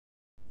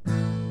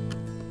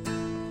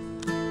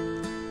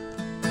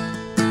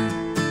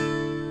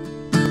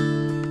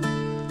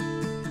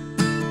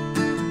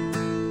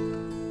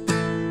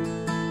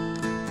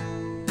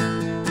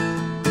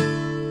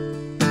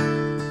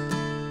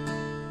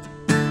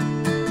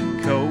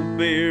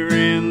beer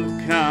in the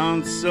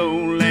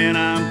console, and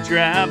I'm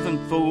driving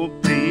for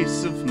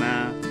peace of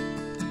mind.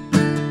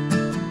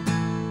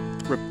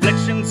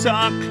 Reflections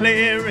are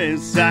clear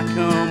as I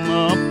come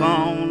up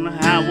on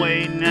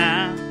Highway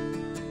 9.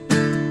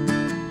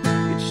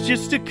 It's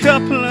just a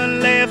couple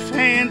of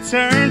left-hand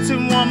turns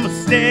and one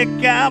mistake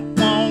I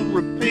won't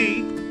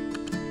repeat.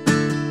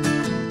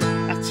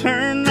 I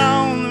turn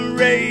on the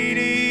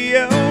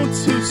radio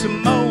to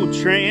some old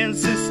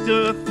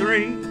Transistor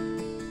 3.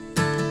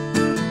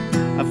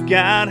 I've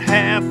got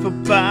half a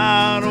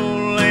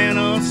bottle and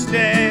a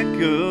stack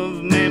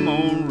of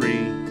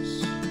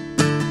memories.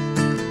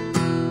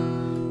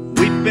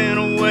 We've been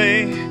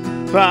away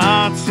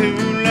far too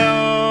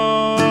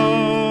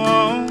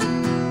long.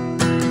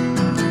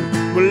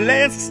 Well,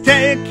 let's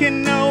take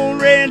an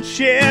old red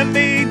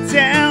Chevy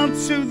down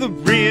to the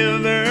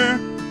river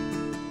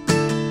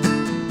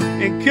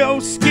and go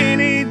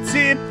skinny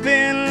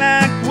dipping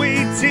like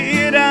we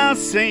did our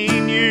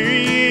senior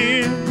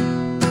year.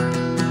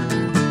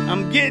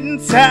 I'm getting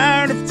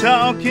tired of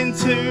talking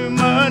too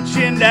much,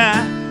 and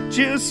I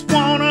just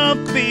wanna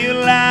feel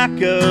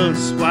like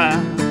us. Why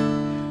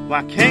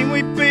can't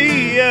we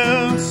be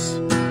us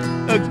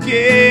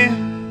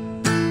again?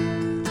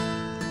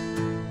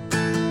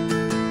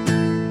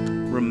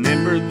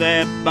 Remember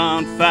that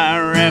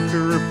bonfire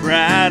after a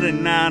Friday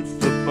night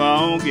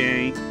football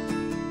game?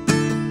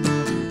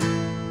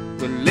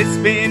 Well, it's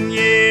been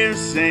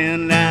years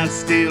and I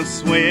still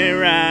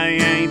swear I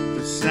ain't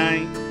the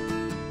same.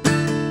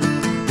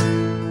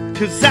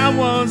 'Cause I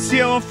was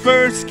your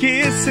first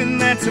kiss, and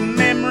that's a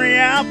memory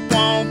I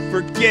won't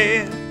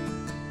forget.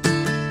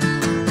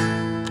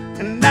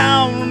 And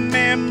I'll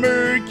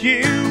remember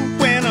you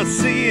when I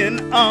see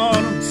an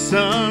autumn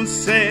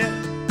sunset.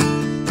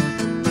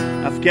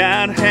 I've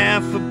got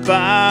half a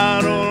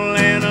bottle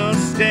and a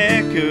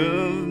stack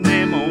of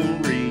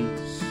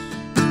memories,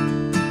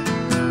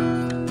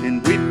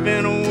 and we've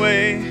been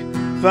away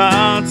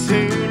far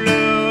too long.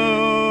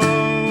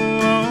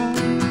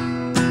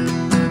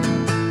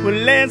 Well,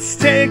 let's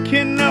take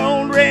an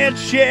old red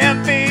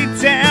Chevy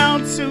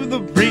down to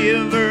the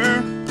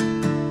river.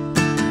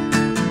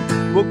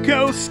 We'll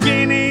go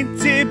skinny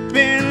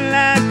dipping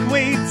like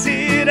we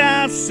did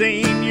our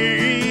senior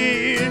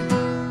year.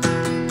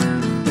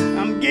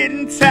 I'm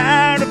getting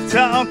tired of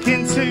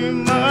talking too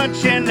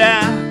much, and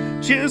I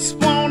just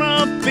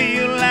wanna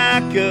feel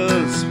like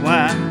us.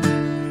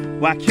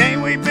 Why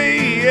can't we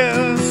be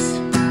us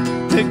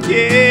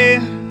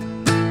again?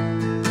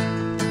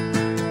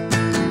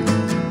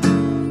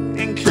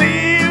 In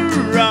clear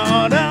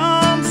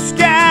autumn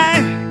sky,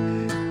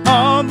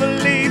 all the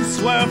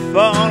leaves were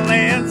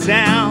falling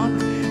down,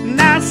 and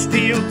I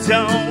still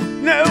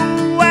don't know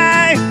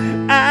why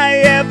I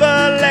ever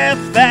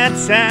left that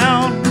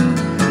town.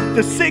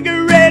 The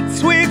cigarette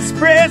twigs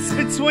pressed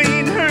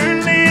between her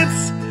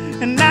lips,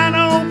 and I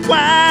know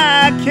why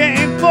I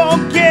can't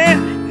forget.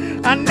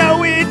 I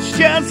know it's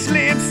just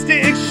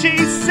lipstick, she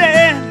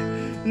said,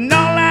 and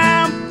all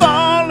I'm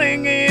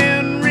falling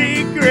in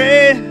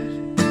regret.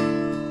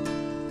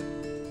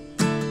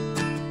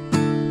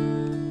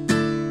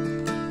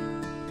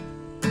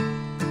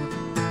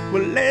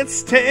 Well, let's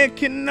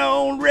take an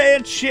old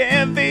red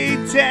Chevy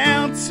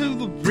down to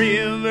the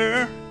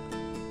river.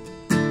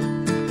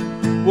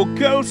 We'll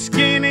go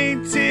skinny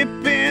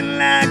dipping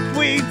like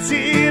we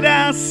did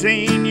our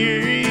senior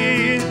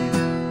year.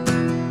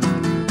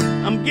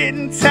 I'm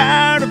getting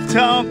tired of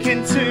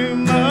talking too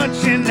much,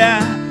 and I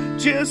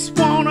just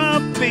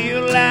wanna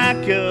feel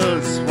like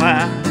us.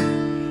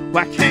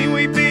 Why can't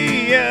we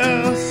be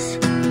us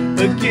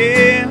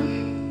again?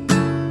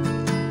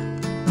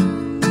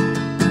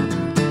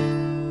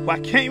 Why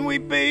can't we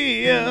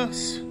be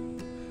us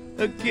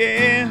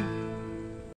again?